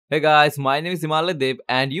Hey guys, my name is Himalay Dev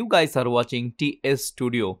and you guys are watching TS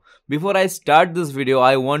Studio. Before I start this video,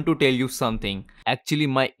 I want to tell you something. Actually,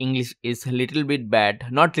 my English is a little bit bad.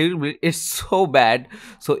 Not little bit, it's so bad.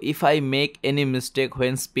 So if I make any mistake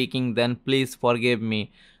when speaking, then please forgive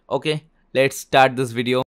me. Okay, let's start this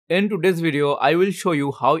video. In today's video, I will show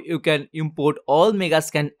you how you can import all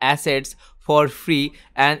Megascan assets for free,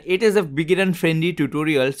 and it is a beginner friendly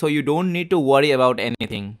tutorial, so you don't need to worry about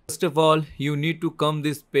anything. First of all, you need to come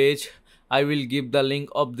this page. I will give the link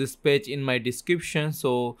of this page in my description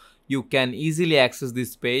so you can easily access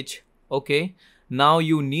this page. Okay, now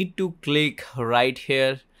you need to click right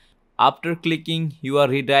here. After clicking, you are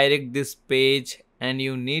redirect this page and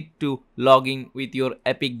you need to log in with your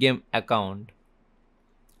Epic Game account.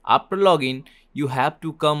 After login, you have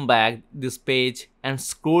to come back this page and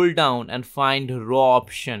scroll down and find raw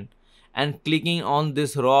option, and clicking on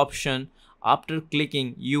this raw option. After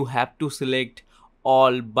clicking, you have to select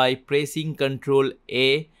all by pressing Ctrl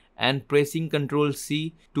A and pressing Ctrl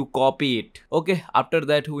C to copy it. Okay, after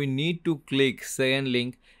that we need to click second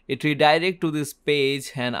link. It redirect to this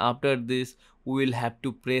page, and after this we will have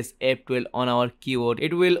to press F12 on our keyboard.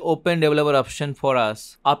 It will open developer option for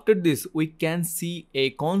us. After this, we can see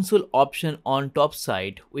a console option on top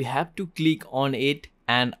side. We have to click on it,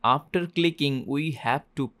 and after clicking we have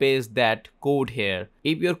to paste that code here.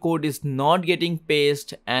 If your code is not getting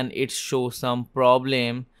pasted and it shows some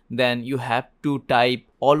problem, then you have to type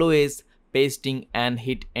always pasting and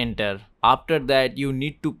hit enter. After that, you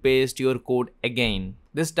need to paste your code again.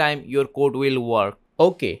 This time your code will work.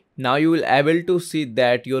 Okay, now you will able to see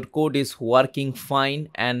that your code is working fine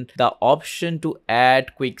and the option to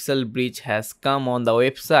add Quixel bridge has come on the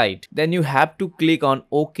website. Then you have to click on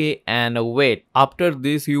OK and wait. After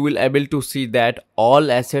this, you will able to see that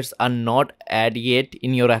all assets are not added yet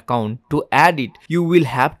in your account. To add it, you will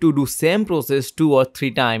have to do same process 2 or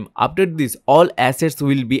 3 times. After this, all assets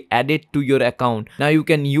will be added to your account. Now you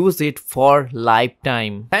can use it for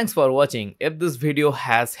lifetime. Thanks for watching. If this video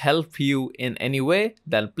has helped you in any way,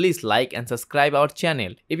 then please like and subscribe our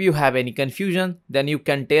channel. If you have any confusion, then you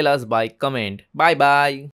can tell us by comment. Bye bye.